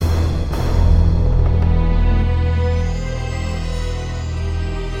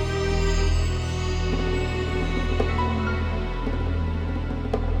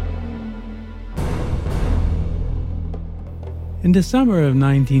In December of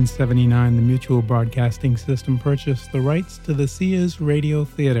 1979, the Mutual Broadcasting System purchased the rights to the Sears Radio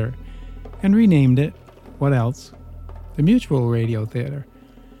Theater and renamed it, what else? The Mutual Radio Theater.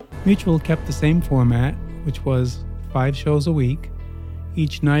 Mutual kept the same format, which was 5 shows a week,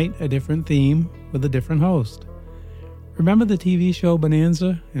 each night a different theme with a different host. Remember the TV show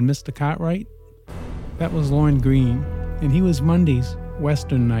Bonanza and Mr. Cartwright? That was Lorne Green, and he was Monday's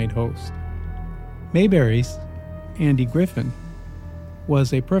Western night host. Mayberry's Andy Griffin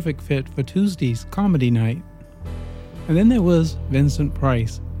was a perfect fit for Tuesday's comedy night. And then there was Vincent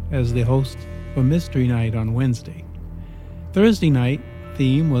Price as the host for Mystery Night on Wednesday. Thursday night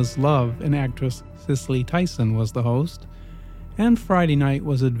theme was Love, and actress Cicely Tyson was the host. And Friday night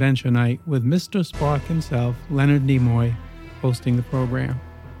was Adventure Night with Mr. Spock himself, Leonard Nimoy, hosting the program.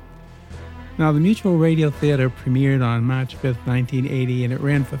 Now, the Mutual Radio Theater premiered on March 5th, 1980, and it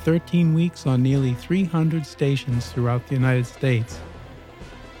ran for 13 weeks on nearly 300 stations throughout the United States.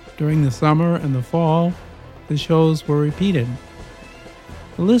 During the summer and the fall, the shows were repeated.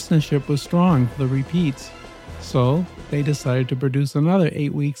 The listenership was strong for the repeats, so they decided to produce another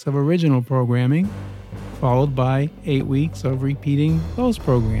 8 weeks of original programming, followed by 8 weeks of repeating those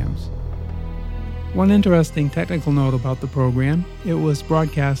programs. One interesting technical note about the program, it was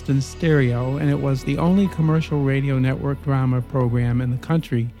broadcast in stereo, and it was the only commercial radio network drama program in the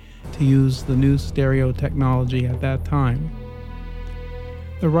country to use the new stereo technology at that time.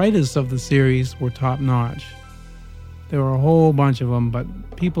 The writers of the series were top-notch. There were a whole bunch of them, but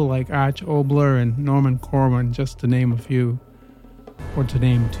people like Arch Obler and Norman Corwin, just to name a few. Or to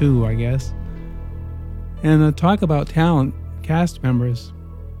name 2, I guess. And talk about talent, cast members,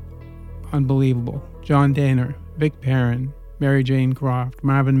 unbelievable. John Dehner, Vic Perrin, Mary Jane Croft,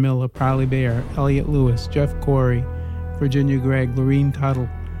 Marvin Miller, Parley Bear, Elliot Lewis, Jeff Corey, Virginia Gregg, Lorene Tuttle.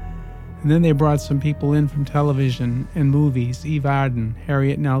 And then they brought some people in from television and movies, Eve Arden,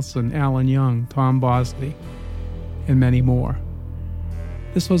 Harriet Nelson, Alan Young, Tom Bosley, and many more.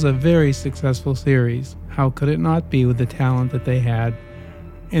 This was a very successful series. How could it not be with the talent that they had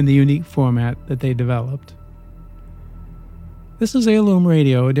and the unique format that they developed? This is Heirloom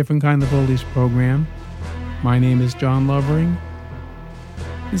Radio, a different kind of oldies program. My name is John Lovering.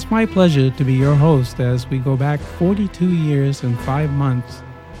 It's my pleasure to be your host as we go back 42 years and 5 months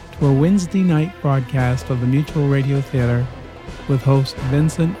to a Wednesday night broadcast of the Mutual Radio Theater with host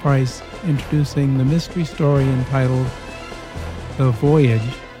Vincent Price introducing the mystery story entitled The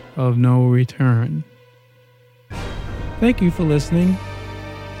Voyage of No Return. Thank you for listening.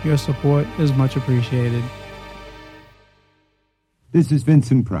 Your support is much appreciated. This is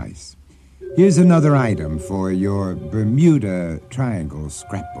Vincent Price. Here's another item for your Bermuda Triangle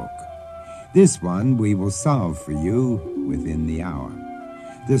scrapbook. This one we will solve for you within the hour.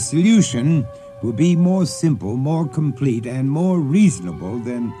 The solution will be more simple, more complete, and more reasonable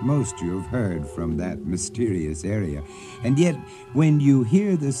than most you have heard from that mysterious area. And yet, when you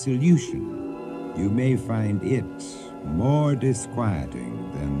hear the solution, you may find it more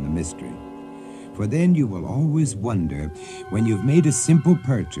disquieting than the mystery. For then you will always wonder, when you've made a simple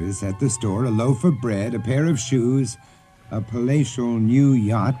purchase at the store, a loaf of bread, a pair of shoes, a palatial new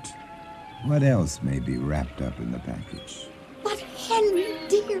yacht, what else may be wrapped up in the package? But Henry,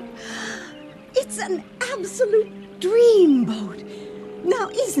 dear, it's an absolute dreamboat. Now,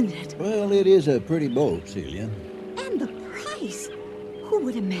 isn't it? Well, it is a pretty boat, Celia. And the price. Who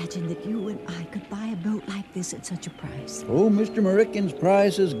would imagine that you and I could buy a boat like this at such a price? Oh, Mr. Merrickin's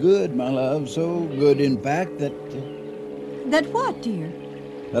price is good, my love. So good, in fact, that... That what, dear?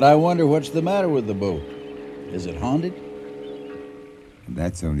 That I wonder what's the matter with the boat. Is it haunted?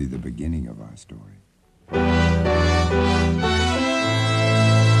 That's only the beginning of our story.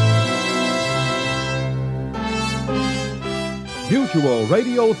 Mutual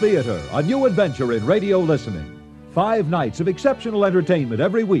Radio Theater, a new adventure in radio listening. 5 nights of exceptional entertainment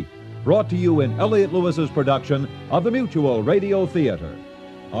every week, brought to you in Elliot Lewis's production of the Mutual Radio Theater.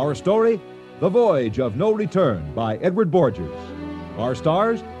 Our story, The Voyage of No Return by Edward Borges. Our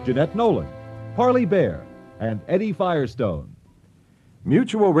stars, Jeanette Nolan, Parley Bear, and Eddie Firestone.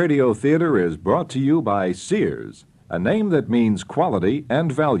 Mutual Radio Theater is brought to you by Sears, a name that means quality and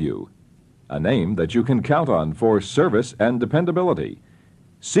value. A name that you can count on for service and dependability.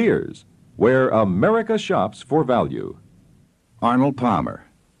 Sears, where America shops for value. Arnold Palmer,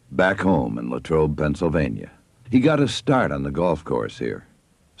 back home in Latrobe, Pennsylvania. He got his start on the golf course here,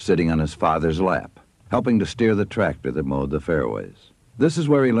 sitting on his father's lap, helping to steer the tractor that mowed the fairways. This is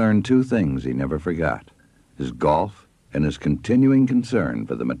where he learned 2 things he never forgot: his golf and his continuing concern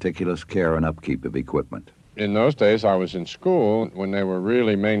for the meticulous care and upkeep of equipment. In those days, I was in school when they were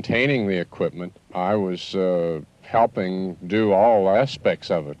really maintaining the equipment. I was helping do all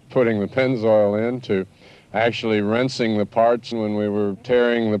aspects of it, putting the Pennzoil in to actually rinsing the parts when we were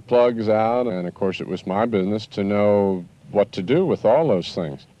tearing the plugs out. And, of course, it was my business to know what to do with all those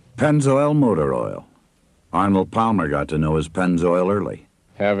things. Pennzoil motor oil. Arnold Palmer got to know his Pennzoil early.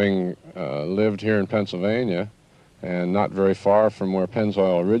 Having lived here in Pennsylvania and not very far from where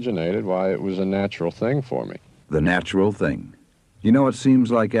Pennzoil originated, why, it was a natural thing for me. The natural thing. You know, it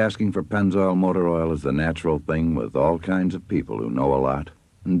seems like asking for Pennzoil motor oil is the natural thing with all kinds of people who know a lot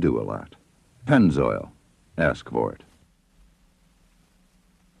and do a lot. Pennzoil. Ask for it.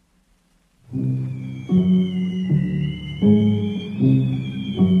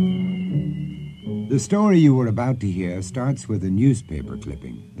 The story you were about to hear starts with a newspaper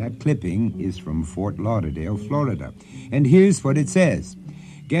clipping. That clipping is from Fort Lauderdale, Florida. And here's what it says.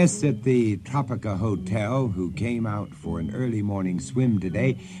 Guests at the Tropica Hotel who came out for an early morning swim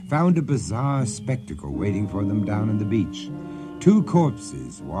today found a bizarre spectacle waiting for them down on the beach. 2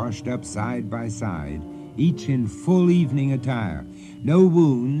 corpses washed up side by side, each in full evening attire. No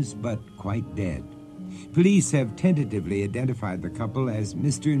wounds, but quite dead. Police have tentatively identified the couple as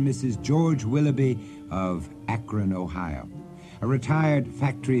Mr. and Mrs. George Willoughby of Akron, Ohio. A retired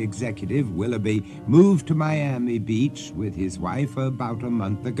factory executive, Willoughby moved to Miami Beach with his wife about a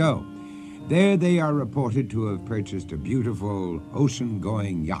month ago. There they are reported to have purchased a beautiful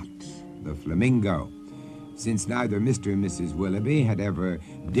ocean-going yacht, the Flamingo. Since neither Mr. and Mrs. Willoughby had ever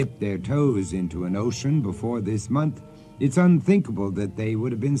dipped their toes into an ocean before this month, it's unthinkable that they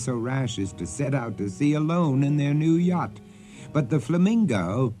would have been so rash as to set out to sea alone in their new yacht. But the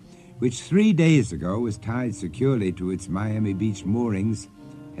Flamingo, which 3 days ago was tied securely to its Miami Beach moorings,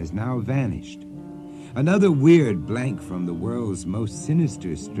 has now vanished. Another weird blank from the world's most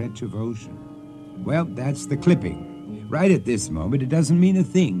sinister stretch of ocean. Well, that's the clipping. Right at this moment, it doesn't mean a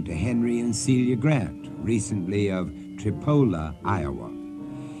thing to Henry and Celia Grant, recently of Tripola, Iowa.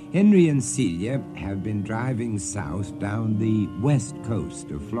 Henry and Celia have been driving south down the west coast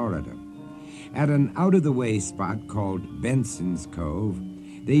of Florida. At an out-of-the-way spot called Benson's Cove,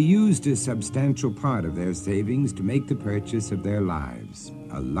 they used a substantial part of their savings to make the purchase of their lives,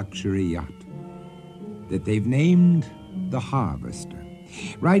 a luxury yacht that they've named the Harvester.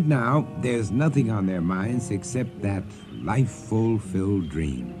 Right now, there's nothing on their minds except that life-fulfilled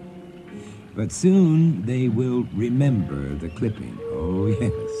dream. But soon they will remember the clipping. Oh,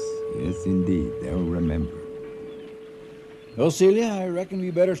 yes, indeed, they'll remember. Well, Celia, I reckon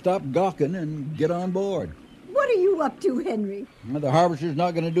we better stop gawking and get on board. What are you up to, Henry? Well, the Harvester's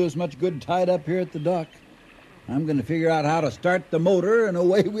not going to do us much good tied up here at the dock. I'm going to figure out how to start the motor, and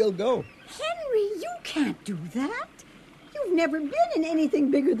away we'll go. Henry, you can't do that. You've never been in anything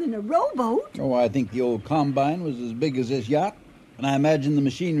bigger than a rowboat. Oh, I think the old Combine was as big as this yacht, and I imagine the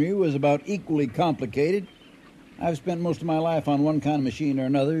machinery was about equally complicated. I've spent most of my life on one kind of machine or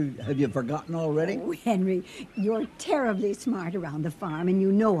another. Have you forgotten already? Oh, Henry, you're terribly smart around the farm, and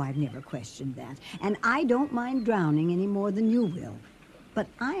you know I've never questioned that. And I don't mind drowning any more than you will. But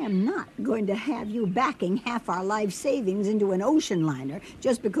I am not going to have you backing half our life savings into an ocean liner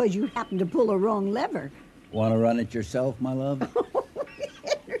just because you happen to pull a wrong lever. Want to run it yourself, my love?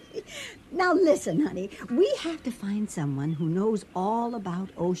 Henry. Now listen, honey, we have to find someone who knows all about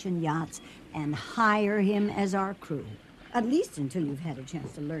ocean yachts and hire him as our crew. At least until you've had a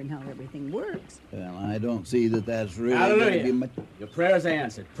chance to learn how everything works. Well, I don't see that that's really... Hallelujah. Your prayers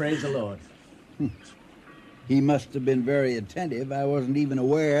answered. Praise the Lord. He must have been very attentive. I wasn't even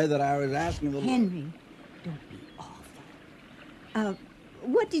aware that I was asking the... Henry, don't be awful.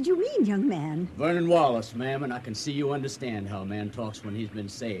 What did you mean, young man? Vernon Wallace, ma'am, and I can see you understand how a man talks when he's been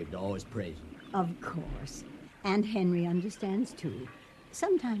saved, always praising. Of course. And Henry understands, too.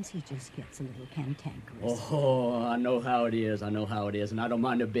 Sometimes he just gets a little cantankerous. Oh, I know how it is, and I don't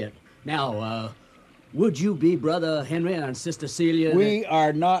mind a bit. Now, would you be Brother Henry and Sister Celia? We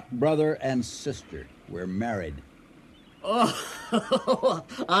are not brother and sister. We're married. Oh,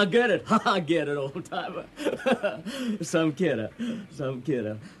 I get it, old timer. Some kidder.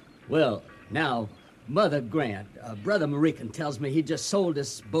 Well, now, Mother Grant, Brother Marican tells me he just sold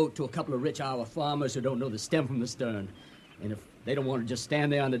this boat to a couple of rich Iowa farmers who don't know the stem from the stern. And if they don't want to just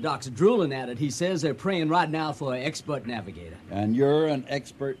stand there on the docks drooling at it, he says they're praying right now for an expert navigator. And you're an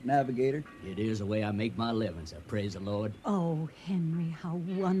expert navigator? It is the way I make my living, sir. Praise the Lord. Oh, Henry, how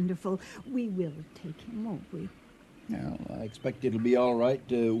wonderful. We will take him, won't we? Well, I expect it'll be all right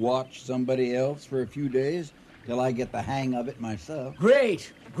to watch somebody else for a few days till I get the hang of it myself.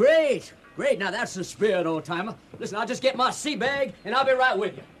 Great. Now, that's the spirit, old-timer. Listen, I'll just get my sea bag, and I'll be right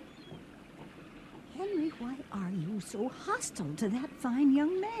with you. Henry, why are you so hostile to that fine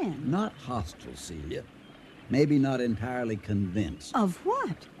young man? Not hostile, Celia. maybe not entirely convinced. Of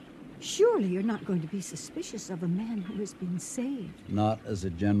what? Surely you're not going to be suspicious of a man who has been saved. Not as a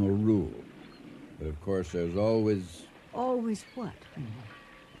general rule. But of course, there's always... Always what?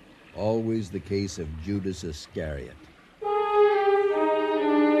 Always the case of Judas Iscariot.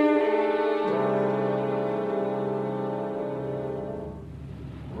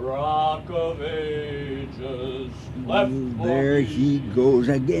 Rock of Ages, left for There me. he goes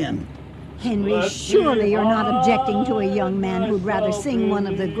again. Henry, Let surely me you're not objecting to a hide young man who'd rather sing one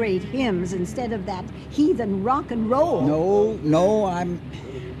of the myself great hymns instead of that heathen rock and roll. No,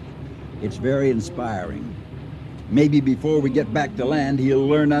 It's very inspiring. Maybe before we get back to land, he'll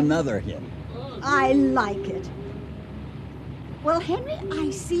learn another hymn. I like it. Well, Henry, I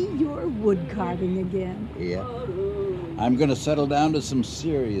see you're wood carving again. Yeah. I'm going to settle down to some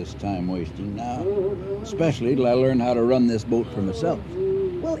serious time wasting now. Especially till I learn how to run this boat for myself.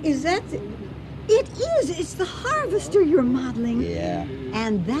 Well, is that... It is. It's the harvester you're modeling. Yeah.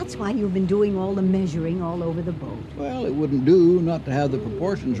 And that's why you've been doing all the measuring all over the boat. Well, it wouldn't do not to have the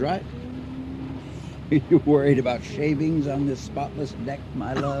proportions right. Are you worried about shavings on this spotless deck,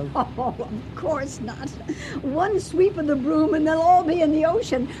 my love? Oh, of course not. One sweep of the broom and they'll all be in the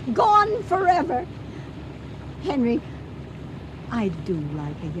ocean, gone forever. Henry, I do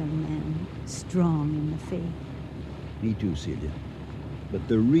like a young man strong in the faith. Me too, Celia. But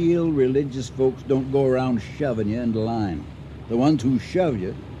the real religious folks don't go around shoving you into line. The ones who shove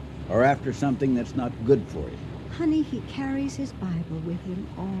you are after something that's not good for you. Honey, he carries his Bible with him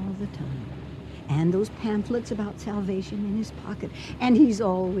all the time. And those pamphlets about salvation in his pocket. And he's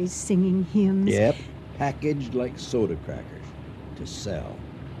always singing hymns. Yep, packaged like soda crackers to sell.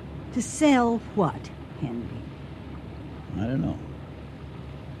 To sell what, Henry? I don't know.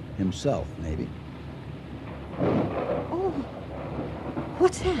 Himself, maybe. Oh,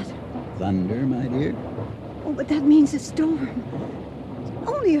 what's that? Thunder, my dear. Oh, but that means a storm.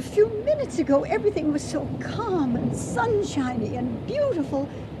 Only a few minutes ago, everything was so calm and sunshiny and beautiful.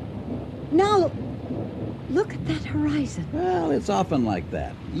 Now, look at that horizon. Well, it's often like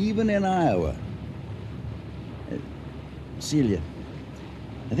that, even in Iowa. Celia,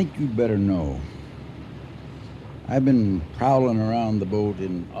 I think you'd better know. I've been prowling around the boat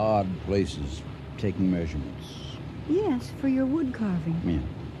in odd places, taking measurements. Yes, for your wood carving. Yeah.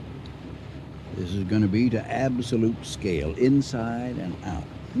 This is going to be to absolute scale, inside and out.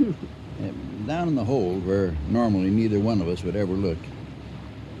 Down in the hold, where normally neither one of us would ever look,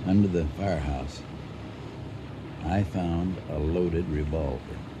 under the firehouse, I found a loaded revolver.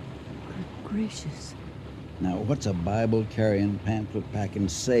 Good gracious. Now, what's a Bible-carrying, pamphlet-packing,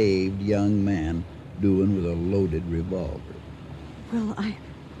 saved young man doing with a loaded revolver? Well, Now,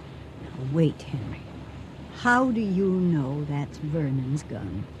 wait, Henry. How do you know that's Vernon's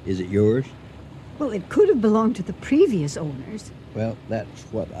gun? Is it yours? Well, it could have belonged to the previous owners. Well, that's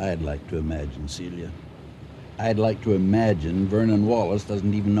what I'd like to imagine, Celia. I'd like to imagine Vernon Wallace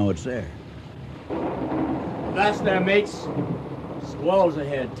doesn't even know it's there. That's there, mates. Squalls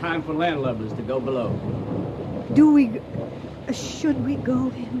ahead. Time for landlubbers to go below. Should we go,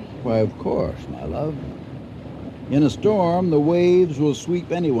 Henry? Why, of course, my love. In a storm, the waves will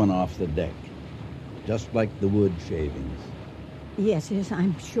sweep anyone off the deck, just like the wood shavings. Yes,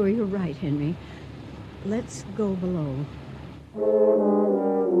 I'm sure you're right, Henry. Let's go below.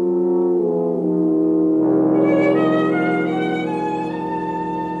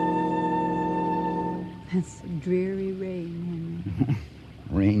 That's dreary rain, Henry.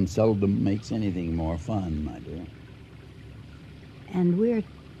 Rain seldom makes anything more fun, my dear. And we're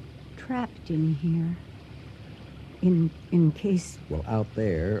trapped in here. In case... Well, out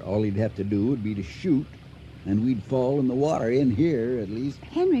there, all he'd have to do would be to shoot, and we'd fall in the water, in here, at least.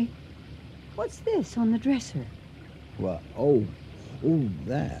 Henry, what's this on the dresser? Well,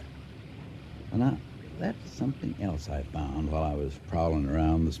 that. Well, now, that's something else I found while I was prowling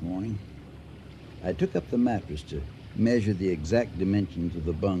around this morning. I took up the mattress to measure the exact dimensions of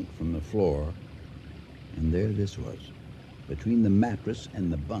the bunk from the floor, and there this was, between the mattress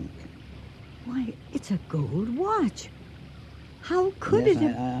and the bunk. Why, it's a gold watch. How could it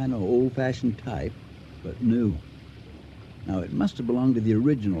have... I know, old-fashioned type, but new. Now, it must have belonged to the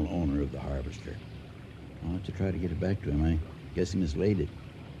original owner of the Harvester. I'll have to try to get it back to him. I guess he mislaid it.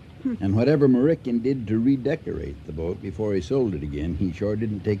 And whatever Marikin did to redecorate the boat before he sold it again, he sure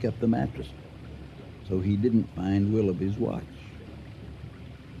didn't take up the mattress. So he didn't find Willoughby's watch.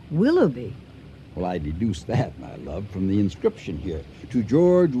 Willoughby? Well, I deduced that, my love, from the inscription here. To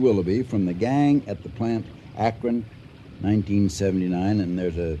George Willoughby from the gang at the plant, Akron, 1979, and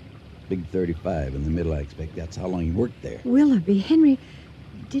there's a big 35 in the middle, I expect. That's how long he worked there. Willoughby, Henry,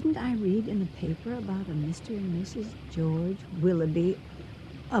 Didn't I read in the paper about a Mr. and Mrs. George Willoughby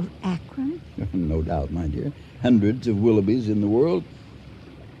of Akron? No doubt, my dear. Hundreds of Willoughbys in the world.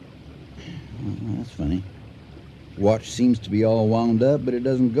 Well, that's funny. Watch seems to be all wound up, but it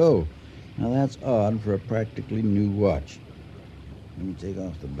doesn't go. Now, that's odd for a practically new watch. Let me take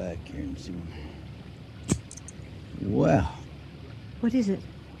off the back here and see. Well. What is it?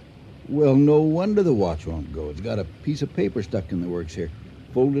 Well, no wonder the watch won't go. It's got a piece of paper stuck in the works here,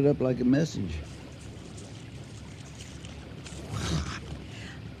 folded up like a message.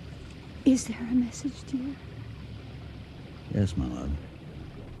 Is there a message, dear? Yes, my love.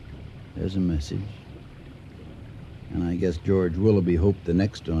 There's a message. And I guess George Willoughby hoped the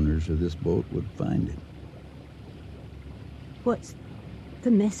next owners of this boat would find it. What's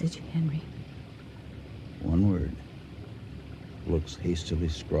the message, Henry? One word. Looks hastily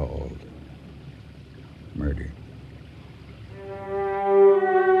scrawled. Murder.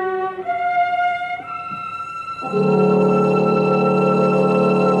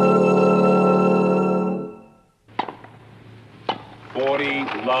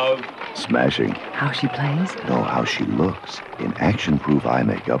 Love. Smashing. How she plays? No, how she looks. In action-proof eye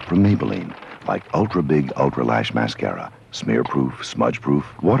makeup from Maybelline. Like ultra-big, ultra-lash mascara. Smear-proof, smudge-proof,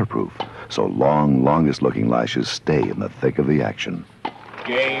 waterproof. So longest-looking lashes stay in the thick of the action.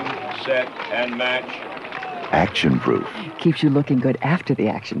 Game, set, and match. Action-proof. Keeps you looking good after the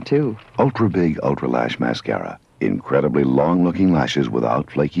action, too. Ultra-big, ultra-lash mascara. Incredibly long-looking lashes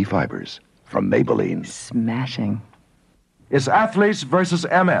without flaky fibers. From Maybelline. Smashing. It's Athletes versus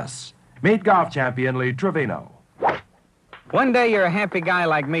MS. Meet golf champion Lee Trevino. One day you're a happy guy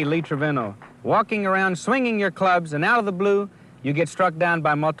like me, Lee Trevino, walking around swinging your clubs, and out of the blue, you get struck down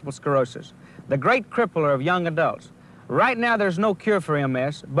by multiple sclerosis, the great crippler of young adults. Right now, there's no cure for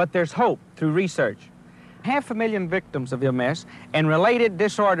MS, but there's hope through research. 500,000 victims of MS and related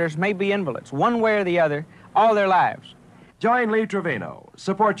disorders may be invalids, one way or the other, all their lives. Join Lee Trevino.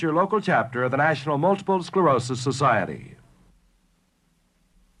 Support your local chapter of the National Multiple Sclerosis Society.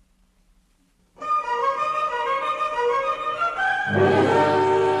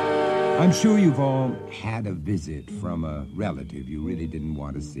 I'm sure you've all had a visit from a relative you really didn't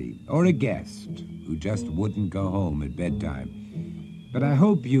want to see, or a guest who just wouldn't go home at bedtime. But I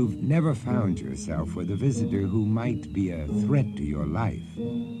hope you've never found yourself with a visitor who might be a threat to your life,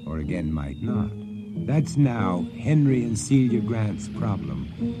 or again might not. That's now Henry and Celia Grant's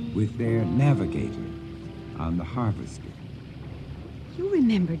problem with their navigator on the Harvester. You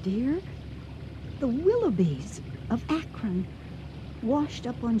remember, dear, the Willoughbys of Akron, washed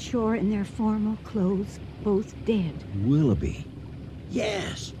up on shore in their formal clothes, both dead. Willoughby.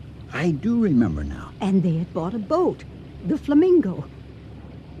 Yes, I do remember now. And they had bought a boat, the Flamingo.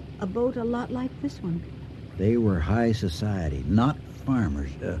 A boat a lot like this one. They were high society, not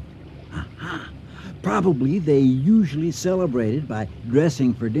farmers. Probably they usually celebrated by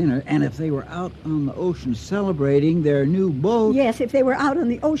dressing for dinner, and if they were out on the ocean celebrating their new boat... Yes, if they were out on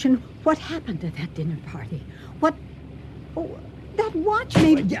the ocean, what happened at that dinner party? What... Oh, that watch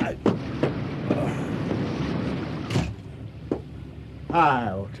maybe...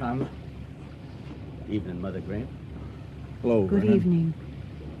 Hi, old timer. Evening, Mother Grant. Hello, Good Vernon. evening.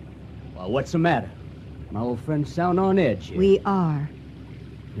 Well, what's the matter? My old friends sound on edge here. We are.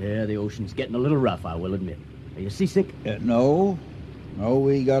 Yeah, the ocean's getting a little rough, I will admit. Are you seasick? No. No,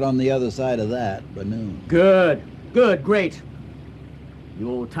 we got on the other side of that by noon. Good. Good, great. You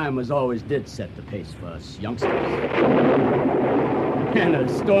old-timers always did set the pace for us youngsters. And a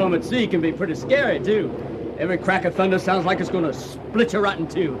storm at sea can be pretty scary, too. Every crack of thunder sounds like it's going to split you right in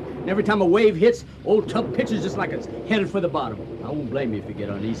two. And every time a wave hits, old tub pitches just like it's headed for the bottom. I won't blame you if you get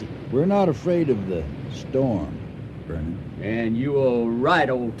uneasy. We're not afraid of the storm, Vernon. And you are right,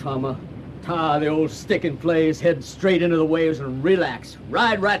 old Tomer. Tie the old stick in place, head straight into the waves, and relax.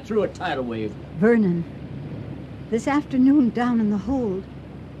 Ride right through a tidal wave. Vernon, this afternoon down in the hold,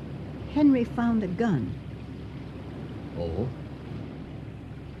 Henry found a gun. Oh?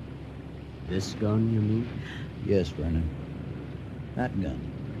 This gun, you mean? Yes, Vernon. That gun.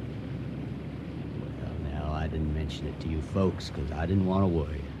 Well, now, I didn't mention it to you folks because I didn't want to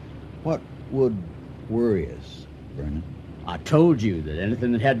worry you. What would worry us, Vernon? I told you that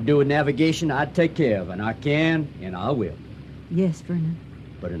anything that had to do with navigation, I'd take care of, and I can, and I will. Yes, Vernon.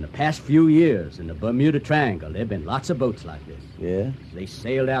 But in the past few years, in the Bermuda Triangle, there have been lots of boats like this. Yes? They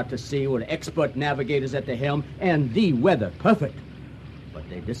sailed out to sea with expert navigators at the helm and the weather perfect. But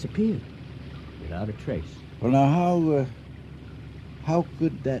they disappeared without a trace. Well, now, how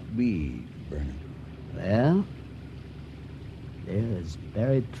could that be, Vernon? Well, there is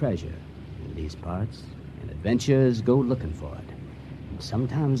buried treasure in these parts, and adventurers go looking for it. And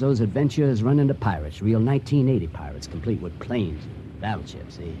sometimes those adventurers run into pirates, real 1980 pirates, complete with planes and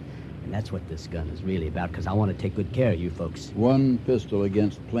battleships, see? And that's what this gun is really about, because I want to take good care of you folks. One pistol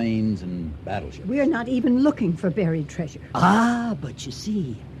against planes and battleships. We're not even looking for buried treasure. Ah, but you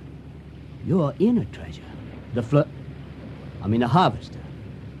see, you're in a treasure. The harvester.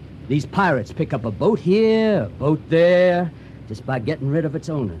 These pirates pick up a boat here, a boat there, just by getting rid of its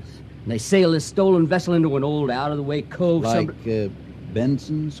owners. And they sail this stolen vessel into an old out-of-the-way cove. Like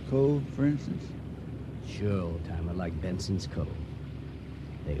Benson's Cove, for instance? Sure, old-timer, like Benson's Cove.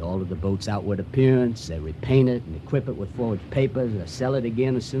 They alter the boat's outward appearance, they repaint it and equip it with forged papers, or sell it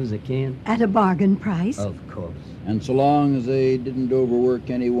again as soon as they can. At a bargain price? Of course. And so long as they didn't overwork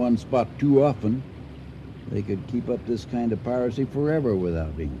any one spot too often, they could keep up this kind of piracy forever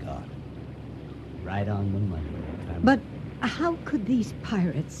without being caught. Right on the money, old-timer. But how could these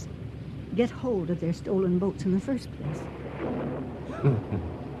pirates get hold of their stolen boats in the first place?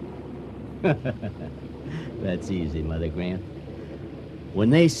 That's easy, Mother Grant.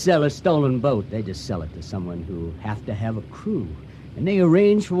 When they sell a stolen boat, they just sell it to someone who have to have a crew. And they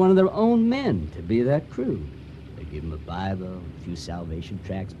arrange for one of their own men to be that crew. They give them a Bible, a few salvation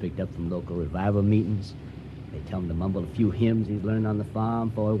tracts picked up from local revival meetings. They tell him to mumble a few hymns he's learned on the farm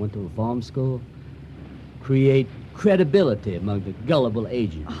before he went to reform school. Create credibility among the gullible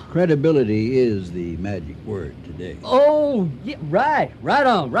agents. Credibility is the magic word today. Oh, yeah, right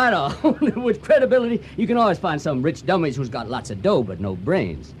on. With credibility, you can always find some rich dummies who's got lots of dough but no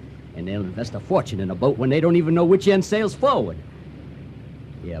brains. And they'll invest a fortune in a boat when they don't even know which end sails forward.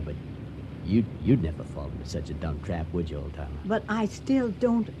 Yeah, but you'd never fall into such a dumb trap, would you, old-timer? But I still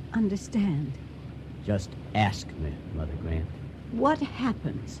don't understand. Just ask me, Mother Grant. What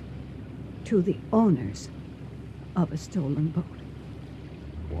happens to the owners of a stolen boat?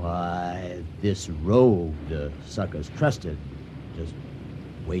 Why, this rogue the suckers trusted just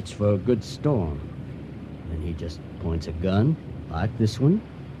waits for a good storm. And he just points a gun, like this one,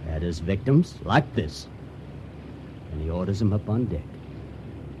 at his victims, like this. And he orders them up on deck.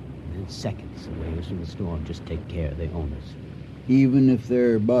 And in seconds, the waves from the storm just take care of the owners. Even if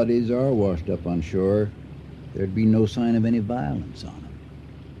their bodies are washed up on shore, there'd be no sign of any violence on them.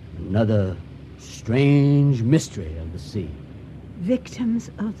 Another strange mystery of the sea. Victims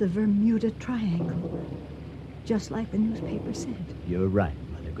of the Bermuda Triangle, just like the newspaper said. You're right,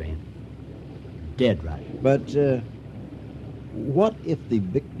 Mother Grant. Dead right. But what if the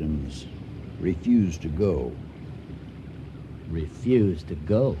victims refuse to go? Refuse to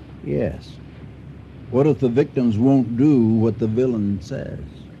go? Yes. What if the victims won't do what the villain says?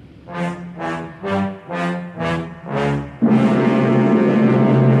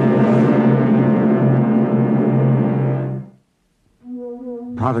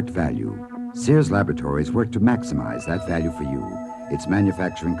 Product value. Sears Laboratories work to maximize that value for you. Its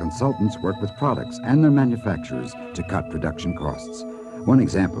manufacturing consultants work with products and their manufacturers to cut production costs. One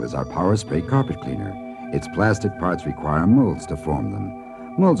example is our Power Spray carpet cleaner. Its plastic parts require molds to form them.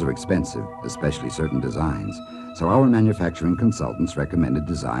 Molds are expensive, especially certain designs, so our manufacturing consultants recommended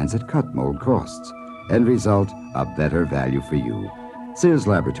designs that cut mold costs. End result, a better value for you. Sears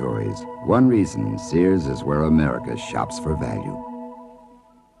Laboratories. One reason Sears is where America shops for value.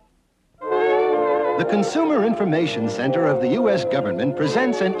 The Consumer Information Center of the U.S. government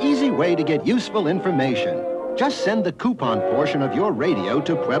presents an easy way to get useful information. Just send the coupon portion of your radio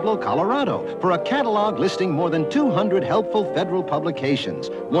to Pueblo, Colorado for a catalog listing more than 200 helpful federal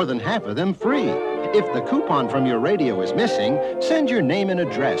publications, more than half of them free. If the coupon from your radio is missing, send your name and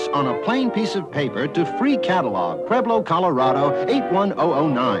address on a plain piece of paper to Free Catalog, Pueblo, Colorado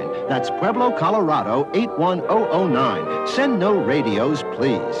 81009. That's Pueblo, Colorado 81009. Send no radios,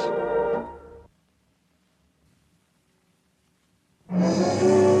 please.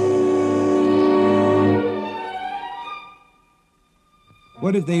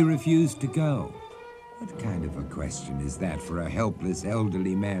 What if they refuse to go? What kind of a question is that for a helpless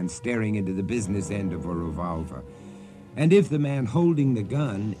elderly man staring into the business end of a revolver? And if the man holding the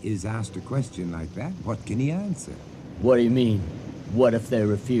gun is asked a question like that, what can he answer? What do you mean? What if they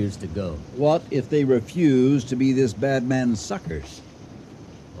refuse to go? What if they refuse to be this bad man's suckers?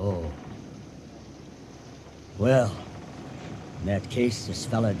 Oh. Well, in that case, this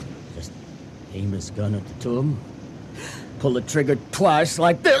fella just aim his gun at the two of them, pull the trigger twice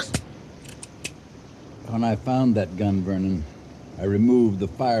like this. When I found that gun, Vernon, I removed the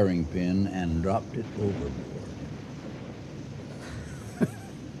firing pin and dropped it overboard.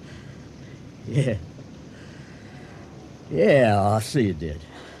 Yeah, I see you did.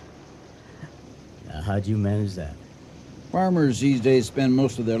 Now, how'd you manage that? Farmers these days spend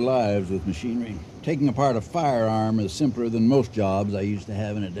most of their lives with machinery. taking apart a firearm is simpler than most jobs I used to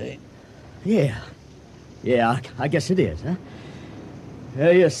have in a day. Yeah. Yeah, I guess it is, huh?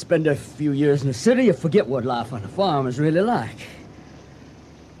 Yeah, you spend a few years in the city, you forget what life on a farm is really like.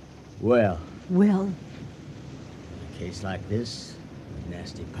 Well, Well, in a case like this, a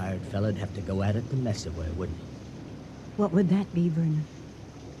nasty pirate fella'd have to go at it the messy way, wouldn't he? what would that be, Vernon?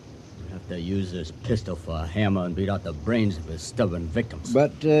 He'd have to use this pistol for a hammer and beat out the brains of his stubborn victims.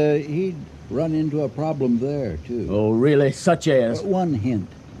 But he'd run into a problem there, too. Oh, really? Such as? One hint,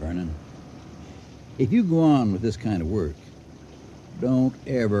 Vernon. If you go on with this kind of work, don't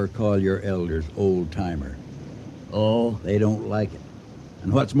ever call your elders old-timer. Oh? They don't like it.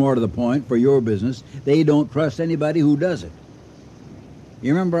 And what's more to the point, for your business, they don't trust anybody who does it.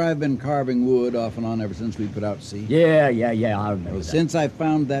 You remember I've been carving wood off and on ever since we put out to sea? Yeah, I remember that. Since I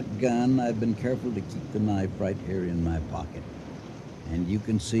found that gun, I've been careful to keep the knife right here in my pocket. And you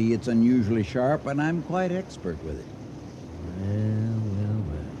can see it's unusually sharp, and I'm quite expert with it. Well.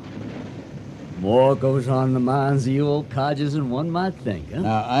 More goes on in the minds of you old codgers than one might think, huh?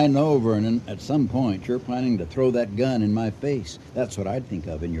 Now, I know, Vernon, at some point you're planning to throw that gun in my face. That's what I'd think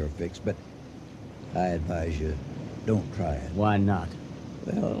of in your fix, but I advise you, don't try it. Why not?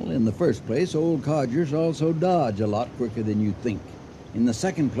 Well, in the first place, old codgers also dodge a lot quicker than you think. In the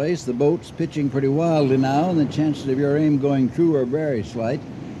second place, the boat's pitching pretty wildly now, and the chances of your aim going true are very slight.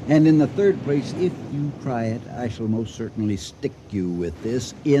 And in the third place, if you try it, I shall most certainly stick you with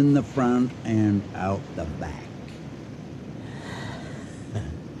this in the front and out the back.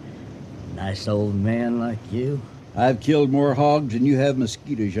 Nice old man like you. I've killed more hogs than you have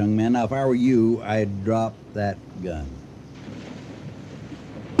mosquitoes, young man. Now, if I were you, I'd drop that gun.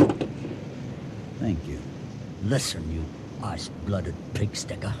 Thank you. Listen, you ice-blooded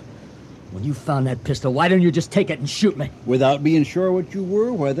pig-sticker. When you found that pistol, why didn't you just take it and shoot me? Without being sure what you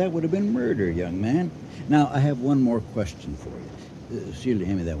were? Why, that would have been murder, young man. Now, I have one more question for you. Celia,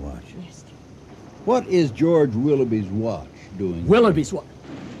 hand me that watch. Yes. What is George Willoughby's watch doing? Willoughby's what?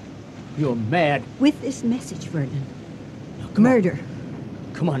 You're mad. With this message, Vernon. Murder.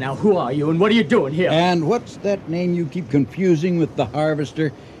 Come on now, who are you and what are you doing here? And what's that name you keep confusing with the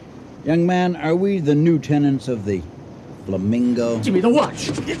Harvester? Young man, are we the new tenants of the Flamingo? Give me the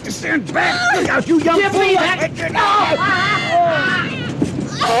watch. Stand back! Look out, you young Give fool! me that!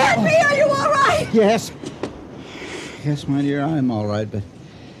 Henry, are you all right? Yes. Yes, my dear, I'm all right, but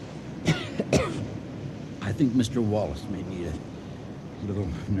I think Mr. Wallace may need a little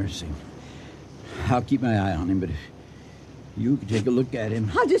nursing. I'll keep my eye on him, but if you could take a look at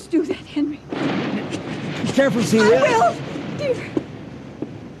him. I'll just do that, Henry. Be careful, Celia. I will, dear.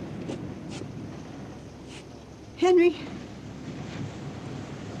 Henry,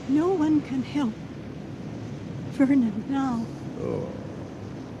 no one can help Vernon now.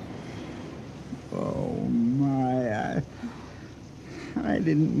 Oh, my. I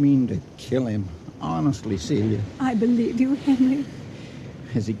didn't mean to kill him. Honestly, Celia. I believe you, Henry.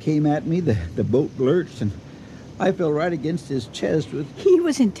 As he came at me, the boat lurched, and I fell right against his chest with... He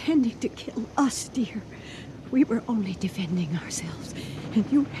was intending to kill us, dear. We were only defending ourselves. And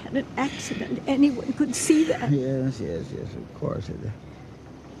you had an accident. Anyone could see that. Yes, of course.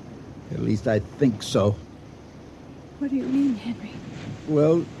 At least I think so. What do you mean, Henry?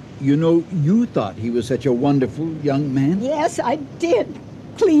 Well, you know, you thought he was such a wonderful young man. Yes, I did.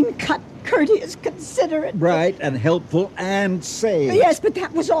 Clean-cut, courteous, considerate. Right, and helpful and safe. Yes, but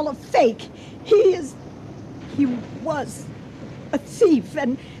that was all a fake. He was a thief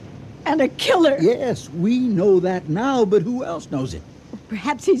and a killer. Yes, we know that now, but who else knows it?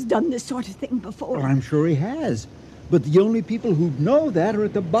 Perhaps he's done this sort of thing before. Well, I'm sure he has. But the only people who know that are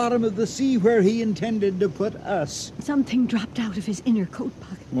at the bottom of the sea where he intended to put us. Something dropped out of his inner coat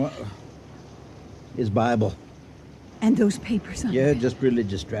pocket. What? His Bible. And those papers on Yeah, just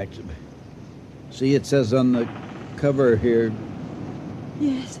religious tracts. See, it says on the cover here,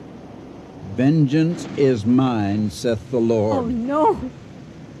 Yes. "Vengeance is mine, saith the Lord." Oh, no.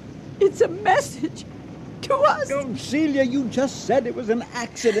 It's a message to us. Oh, Celia, you just said it was an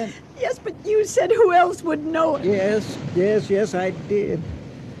accident. Yes, but you said who else would know it. Yes, I did.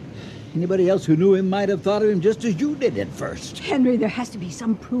 Anybody else who knew him might have thought of him just as you did at first. Henry, there has to be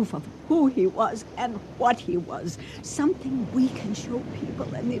some proof of who he was and what he was. Something we can show people,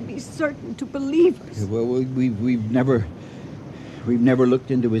 and they'd be certain to believe us. Well, we've never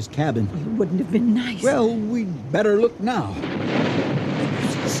looked into his cabin. It wouldn't have been nice. Well, we'd better look now.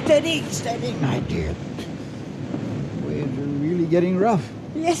 Steady, my dear. Waves are really getting rough.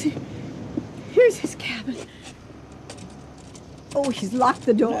 Yes, here's his cabin. Oh, he's locked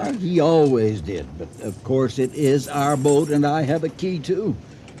the door. He always did, but of course it is our boat, and I have a key, too.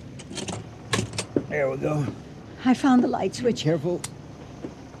 There we go. I found the light switch. Careful.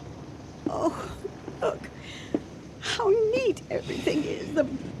 Oh, look. How neat everything is. The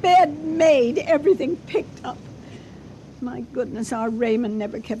bed made, everything picked up. My goodness, our Raymond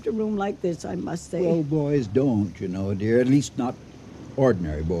never kept a room like this, I must say. Well, boys don't, you know, dear. At least not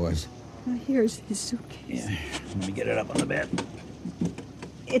ordinary boys. Now, here's his suitcase. Yeah, let me get it up on the bed.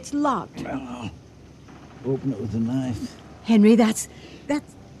 It's locked. Well, I'll open it with a knife. Henry, that's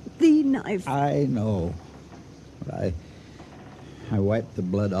the knife. I know. But I wiped the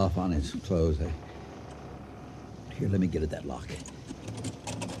blood off on his clothes. Here, let me get at that lock.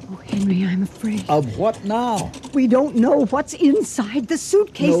 Oh, Henry, I'm afraid. Of what now? We don't know what's inside the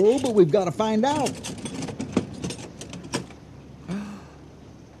suitcase. No, but we've got to find out.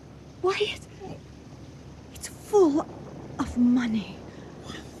 Why, it's full of money.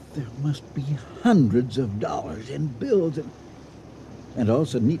 There must be hundreds of dollars in bills and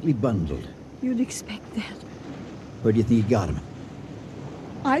also neatly bundled. You'd expect that. Where do you think he got them?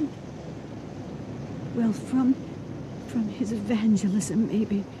 Well, from his evangelism,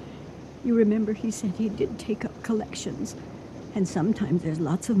 maybe. You remember he said he did take up collections. And sometimes there's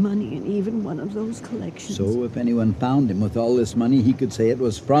lots of money in even one of those collections. So if anyone found him with all this money, he could say it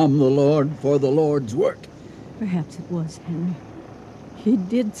was from the Lord for the Lord's work. Perhaps it was, Henry. He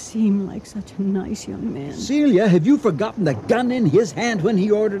did seem like such a nice young man. Celia, have you forgotten the gun in his hand when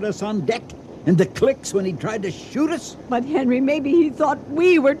he ordered us on deck? And the clicks when he tried to shoot us? But, Henry, maybe he thought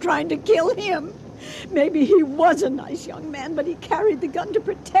we were trying to kill him. Maybe he was a nice young man, but he carried the gun to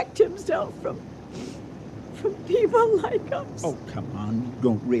protect himself from people like us. Oh, come on. You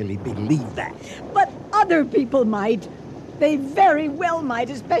don't really believe that. But other people might. They very well might,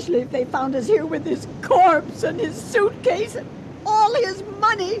 especially if they found us here with his corpse and his suitcase and all his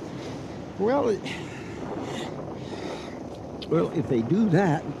money. Well, if they do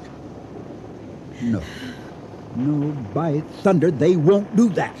that... No, by thunder, they won't do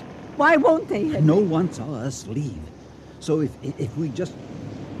that. Why won't they, Henry? No one saw us leave. So if we just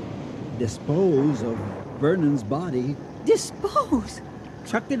dispose of Vernon's body... Dispose?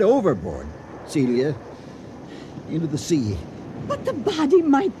 Chuck it overboard, Celia. Into the sea. But the body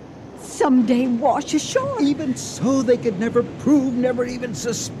might someday wash ashore. Even so, they could never prove, never even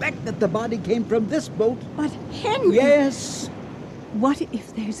suspect that the body came from this boat. But Henry... Yes. What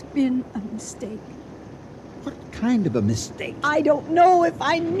if there's been a mistake? What kind of a mistake? I don't know. If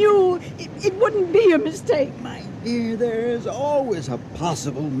I knew, it wouldn't be a mistake. My dear, there's always a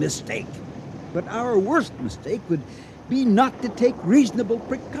possible mistake. But our worst mistake would be not to take reasonable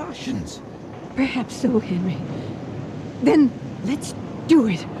precautions. Perhaps so, Henry. Then let's do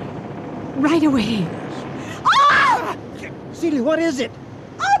it. Right away. Ah! Celia, what is it?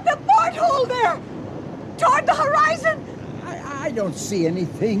 On the porthole there! Toward the horizon! I don't see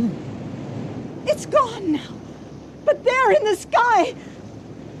anything. It's gone now. But there in the sky,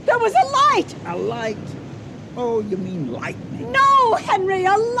 there was a light. A light? Oh, you mean lightning? No, Henry,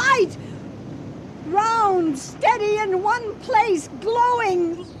 a light. Round, steady in one place,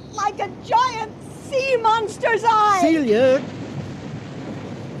 glowing like a giant sea monster's eye. Celia,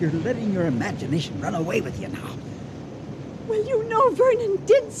 you're letting your imagination run away with you now. Well, you know, Vernon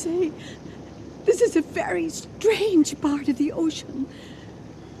did say this is a very strange part of the ocean.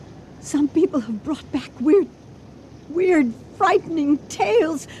 Some people have brought back weird, frightening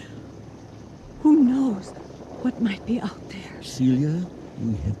tales. Who knows what might be out there? Celia,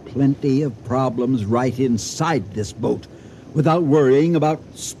 we have plenty of problems right inside this boat without worrying about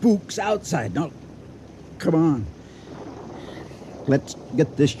spooks outside. Now, come on. Let's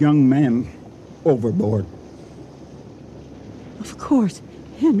get this young man overboard. Of course,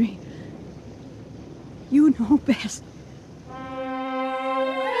 Henry. You know best.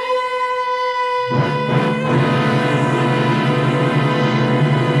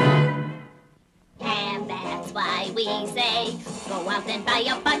 And that's why we say, go out and buy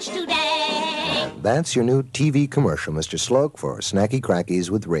a bunch today. That's your new TV commercial, Mr. Sloak, for Snacky Crackies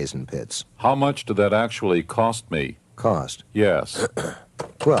with Raisin Pits. How much did that actually cost me? Cost? Yes.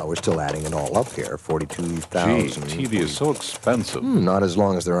 Well, we're still adding it all up here. 42,000. Gee, TV is so expensive. Not as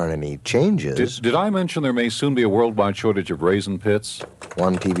long as there aren't any changes. Did I mention there may soon be a worldwide shortage of Raisin Pits?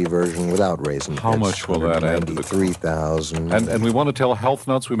 One TV version without Raisin Pits. How much will that add to the... 93,000. And we want to tell Health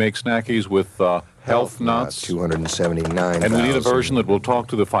Nuts we make snackies with Health Nuts. 279,000. And we need a version that will talk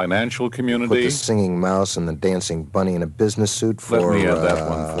to the financial community. Put the singing mouse and the dancing bunny in a business suit for... Let me add that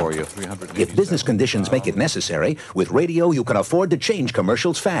one for you. 387. If business conditions make it necessary, with radio you can afford to change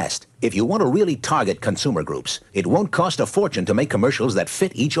commercials fast. If you want to really target consumer groups, it won't cost a fortune to make commercials that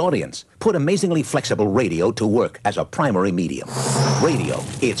fit each audience. Put amazingly flexible radio to work as a primary medium. Radio,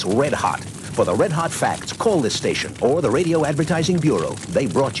 it's red hot. For the red hot facts, call this station or the Radio Advertising Bureau. They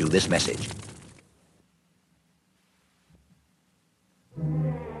brought you this message.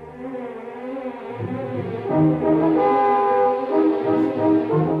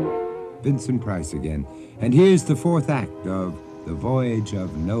 Vincent Price again. And here's the fourth act of The Voyage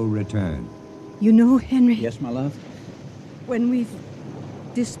of No Return. You know, Henry. Yes, my love? When we've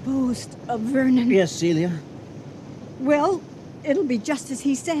disposed of Vernon. Yes, Celia? Well, it'll be just as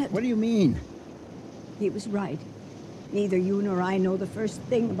he said. What do you mean? He was right. Neither you nor I know the first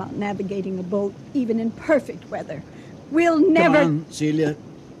thing about navigating a boat, even in perfect weather. We'll never... Come on, Celia.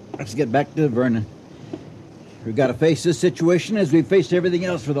 Let's get back to Vernon. We've got to face this situation as we've faced everything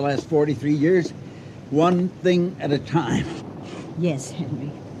else for the last 43 years. One thing at a time. Yes,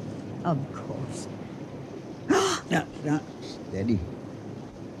 Henry. Of course. Now, steady.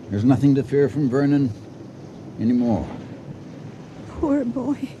 There's nothing to fear from Vernon anymore. Poor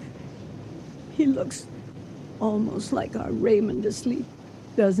boy. He looks almost like our Raymond asleep,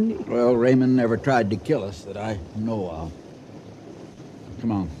 doesn't he? Well, Raymond never tried to kill us that I know of.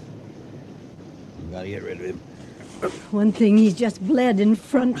 Come on. We've got to get rid of him. One thing, he's just bled in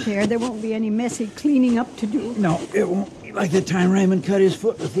front there. There won't be any messy cleaning up to do. No, it won't be like the time Raymond cut his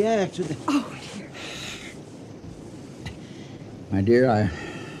foot with the axe. Oh, dear. My dear,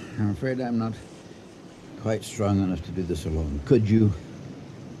 I'm afraid I'm not quite strong enough to do this alone.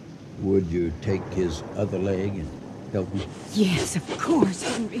 Would you take his other leg and help me? Yes, of course,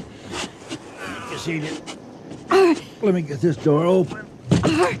 Henry. You see it? Let me get this door open.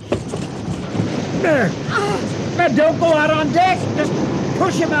 There. Now, don't go out on deck. Just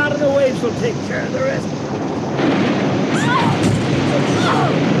push him out, and the waves will take care of the rest.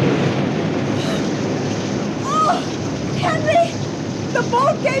 Oh, Henry! The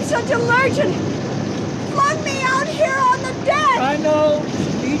boat gave such a lurch and flung me out here on the deck! I know.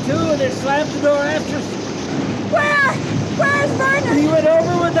 Me too, and it slammed the door after us. Where's Vernon? He went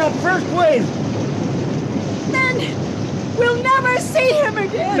over with that first wave. Then we'll never see him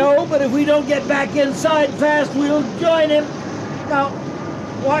again. No, but if we don't get back inside fast, we'll join him. Now,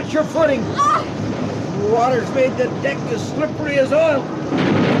 watch your footing. The water's made the deck as slippery as oil. No,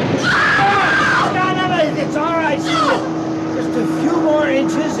 it's all right, Celia. Just a few more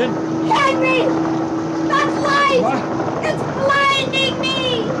inches and... Henry! That light! What? It's blinding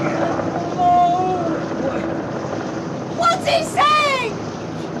me! Oh! What's he saying?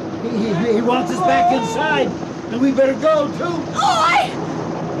 He wants us back inside, and we better go, too. Oh, I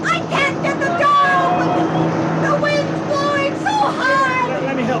can't get the door open! The wind's blowing so hard!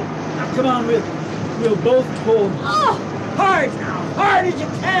 Let me help. Now, come on, we'll both pull. Oh! Hard now! Hard as you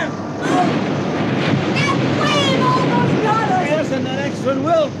can! That wave almost got us! Yes, and the next one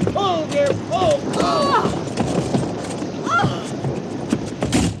will pull, dear, pull!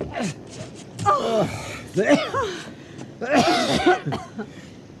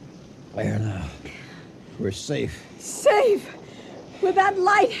 There now. We're safe. Safe! With that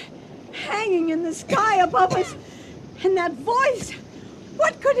light hanging in the sky above us. And that voice.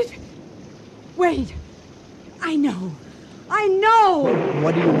 What could it... Wait. I know.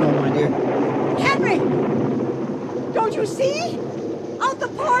 What do you know, my dear? Henry! Don't you see? Out the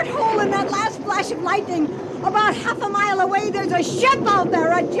porthole in that last flash of lightning, about half a mile away, there's a ship out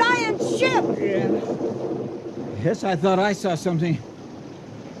there, a giant ship! Yes, I thought I saw something.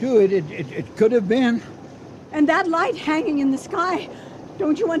 Too, it could have been. And that light hanging in the sky,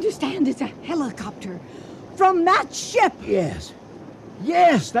 don't you understand? It's a helicopter from that ship! Yes.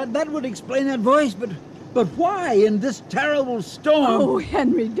 Yes, that would explain that voice, but why in this terrible storm? Oh,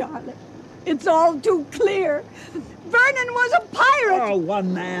 Henry, darling, it's all too clear. Vernon was a pirate! Oh,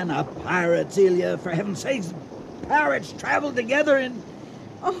 one man, a pirate, Celia. For heaven's sakes, pirates travel together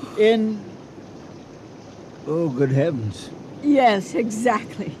in... Oh, good heavens. Yes,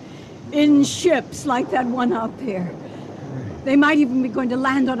 exactly. In ships like that one out there. They might even be going to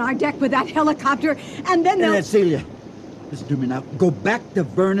land on our deck with that helicopter, and then they'll... Celia, listen to me now. Go back to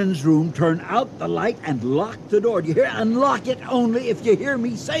Vernon's room, turn out the light, and lock the door. Do you hear? Unlock it only if you hear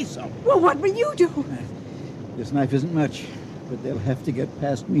me say so. Well, what will you do? This knife isn't much, but they'll have to get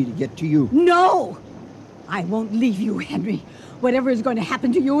past me to get to you. No! I won't leave you, Henry. Whatever is going to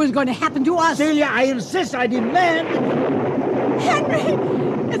happen to you is going to happen to us. Celia, I insist, I demand... Henry!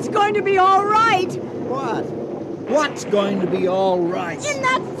 It's going to be all right. What? What's going to be all right? In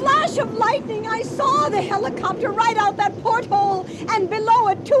that flash of lightning, I saw the helicopter right out that porthole, and below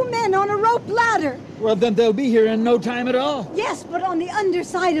it, 2 men on a rope ladder. Well, then they'll be here in no time at all. Yes, but on the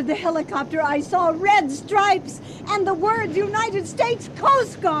underside of the helicopter, I saw red stripes and the words United States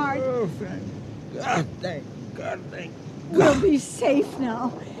Coast Guard. Oh, thank God, thank God, thank God. We'll be safe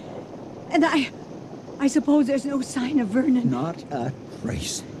now. And I suppose there's no sign of Vernon. Not a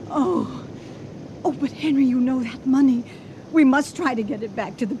trace. Oh, but Henry, you know that money. We must try to get it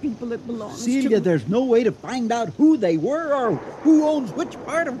back to the people it belongs to. Celia, there's no way to find out who they were or who owns which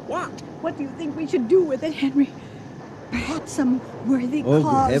part of what. What do you think we should do with it, Henry? Perhaps some worthy Oh,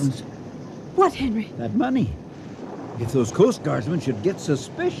 cause. good heavens. What, Henry? That money. If those Coast Guardsmen should get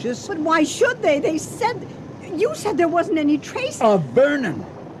suspicious... But why should they? You said there wasn't any trace of Vernon.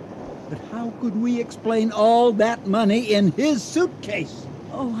 But how could we explain all that money in his suitcase?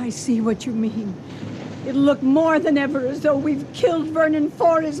 Oh, I see what you mean. It'll look more than ever as though we've killed Vernon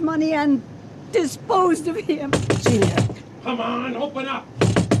for his money and disposed of him. Celia. Come on, open up.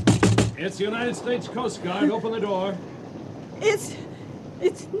 It's the United States Coast Guard. Open the door. It's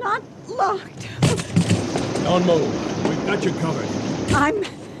not locked. Don't move. We've got you covered.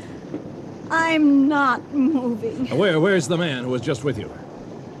 I'm not moving. Where's the man who was just with you?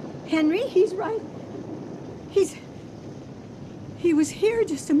 Henry, he's right. He was here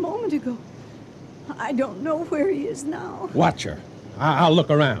just a moment ago. I don't know where he is now. Watch her. I'll look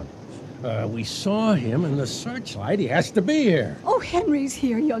around. We saw him in the searchlight. He has to be here. Oh, Henry's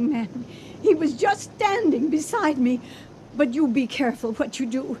here, young man. He was just standing beside me. But you be careful what you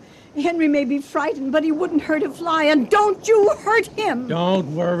do. Henry may be frightened, but he wouldn't hurt a fly, and don't you hurt him!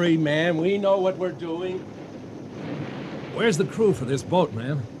 Don't worry, ma'am. We know what we're doing. Where's the crew for this boat,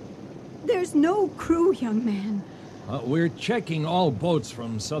 ma'am? There's no crew, young man. We're checking all boats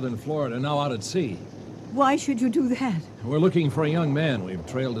from southern Florida now out at sea. Why should you do that? We're looking for a young man. We've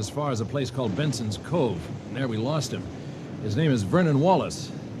trailed as far as a place called Benson's Cove. And there we lost him. His name is Vernon Wallace.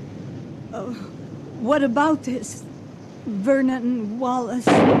 What about this? Vernon Wallace.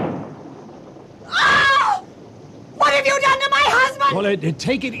 Oh! What have you done to my husband? Well,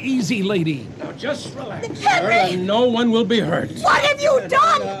 take it easy, lady. Now, just relax, Henry! sir, and no one will be hurt. What have you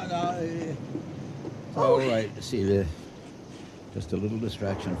done? All right, Celia. Just a little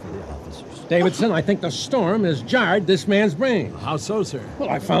distraction for the officers. Davidson, I think the storm has jarred this man's brain. How so, sir? Well,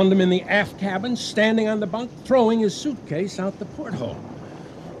 I found him in the aft cabin, standing on the bunk, throwing his suitcase out the porthole.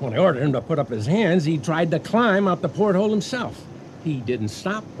 When I ordered him to put up his hands, he tried to climb out the porthole himself. He didn't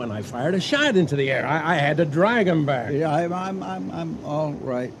stop when I fired a shot into the air. I had to drag him back. Yeah, I'm all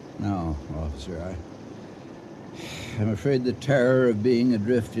right now, officer. I'm afraid the terror of being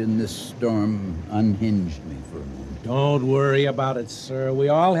adrift in this storm unhinged me for a moment. Don't worry about it, sir. We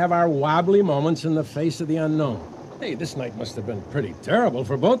all have our wobbly moments in the face of the unknown. Hey, this night must have been pretty terrible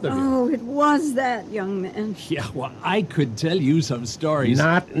for both of you. Oh, it was that, young man. Yeah, well, I could tell you some stories.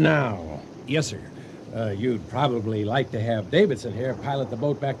 Not now. Yes, sir. You'd probably like to have Davidson here pilot the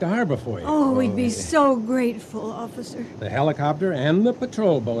boat back to harbor for you. Oh, we'd be so grateful, officer. The helicopter and the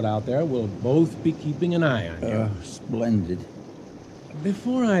patrol boat out there will both be keeping an eye on you. Splendid.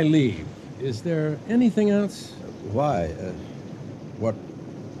 Before I leave, is there anything else? Why? What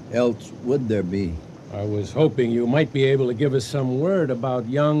else would there be? I was hoping you might be able to give us some word about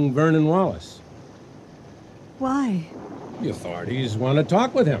young Vernon Wallace. Why? The authorities want to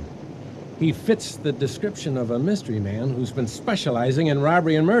talk with him. He fits the description of a mystery man who's been specializing in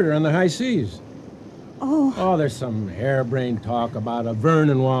robbery and murder on the high seas. Oh, there's some harebrained talk about a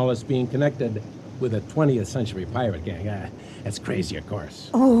Vernon Wallace being connected with a 20th century pirate gang. That's crazy, of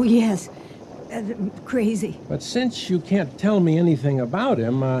course. Oh, yes. Crazy. But since you can't tell me anything about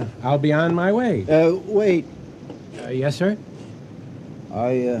him, I'll be on my way. Wait. Yes, sir?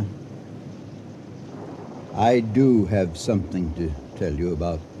 I do have something to tell you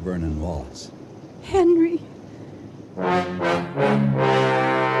about Vernon Wallace. Henry.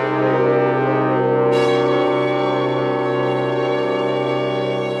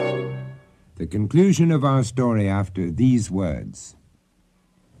 The conclusion of our story after these words.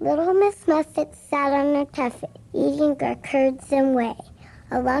 Little Miss Muffet sat on her tuffet, eating her curds and whey.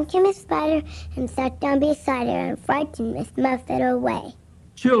 Along came a spider and sat down beside her and frightened Miss Muffet away.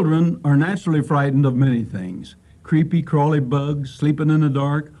 Children are naturally frightened of many things. Creepy, crawly bugs, sleeping in the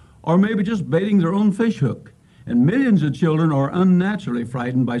dark, or maybe just baiting their own fish hook. And millions of children are unnaturally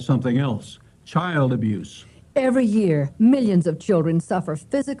frightened by something else, child abuse. Every year, millions of children suffer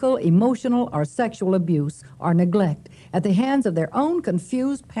physical, emotional, or sexual abuse or neglect at the hands of their own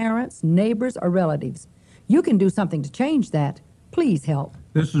confused parents, neighbors, or relatives. You can do something to change that. Please help.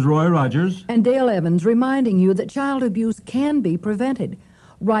 This is Roy Rogers. And Dale Evans reminding you that child abuse can be prevented.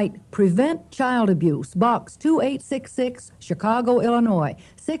 Write Prevent Child Abuse, Box 2866, Chicago, Illinois,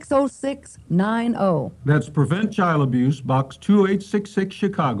 60690. That's Prevent Child Abuse, Box 2866,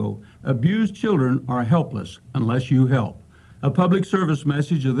 Chicago. Abused children are helpless unless you help. A public service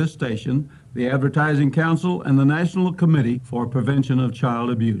message of this station, the Advertising Council, and the National Committee for Prevention of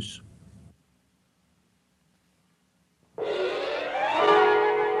Child Abuse.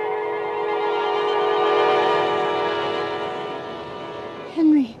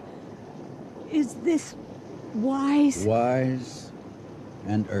 Henry, is this wise? Wise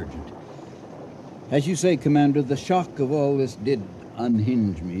and urgent. As you say, Commander, the shock of all this did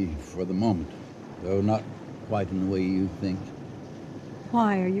unhinge me for the moment, though not quite in the way you think.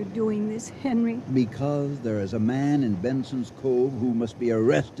 Why are you doing this, Henry? Because there is a man in Benson's Cove who must be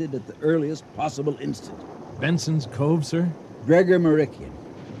arrested at the earliest possible instant. Benson's Cove, sir? Gregor Marikian,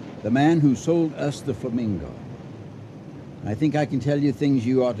 the man who sold us the Flamingo. I think I can tell you things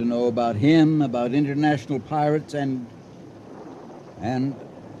you ought to know about him, about international pirates, and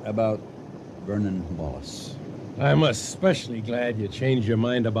about Vernon Wallace. I'm especially glad you changed your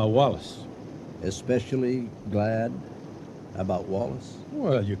mind about Wallace. Especially glad about Wallace?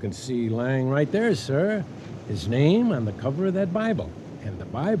 Well, you can see lying right there, sir. His name on the cover of that Bible. And the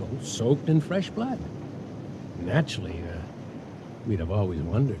Bible soaked in fresh blood. Naturally, we'd have always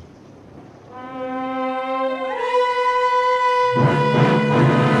wondered.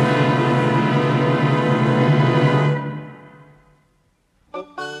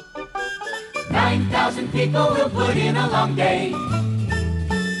 People will put in a long day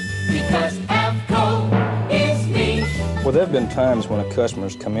because Avco is me. Well, there have been times when a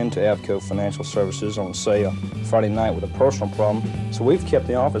customer's come into Avco Financial Services on, say, a Friday night with a personal problem, so we've kept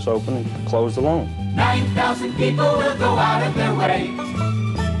the office open and closed the loan. 9,000 people will go out of their way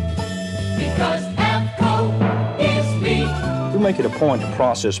because Avco is me. We make it a point to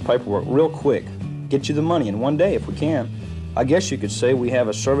process paperwork real quick, get you the money in one day if we can. I guess you could say we have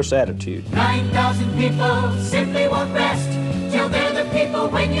a service attitude. 9,000 people simply won't rest till they're the people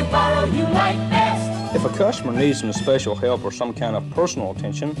when you borrow you like best. If a customer needs some special help or some kind of personal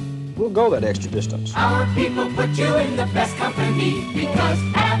attention, we'll go that extra distance. Our people put you in the best company because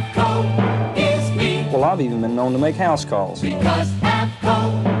Avco is me. Well, I've even been known to make house calls. Because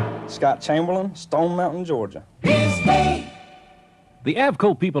Avco Scott Chamberlain, Stone Mountain, Georgia. is me. The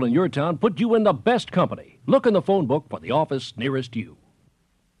Avco people in your town put you in the best company. Look in the phone book for the office nearest you.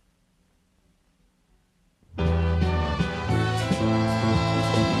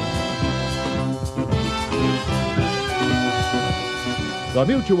 The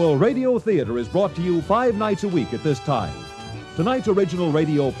Mutual Radio Theater is brought to you 5 nights a week at this time. Tonight's original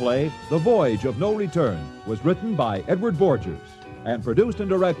radio play, The Voyage of No Return, was written by Edward Borgers and produced and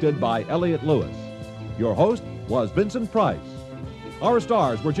directed by Elliott Lewis. Your host was Vincent Price. Our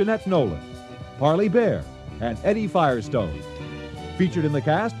stars were Jeanette Nolan, Parley Bear, and Eddie Firestone. Featured in the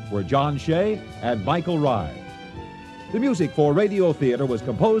cast were John Shea and Michael Rye. The music for Radio Theater was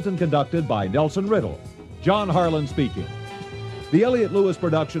composed and conducted by Nelson Riddle. John Harlan speaking. The Elliott Lewis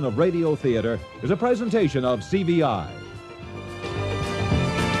production of Radio Theater is a presentation of CVI.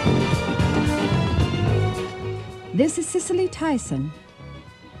 This is Cicely Tyson.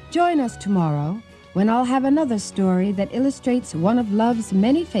 Join us tomorrow when I'll have another story that illustrates one of love's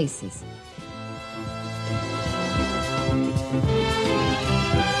many faces.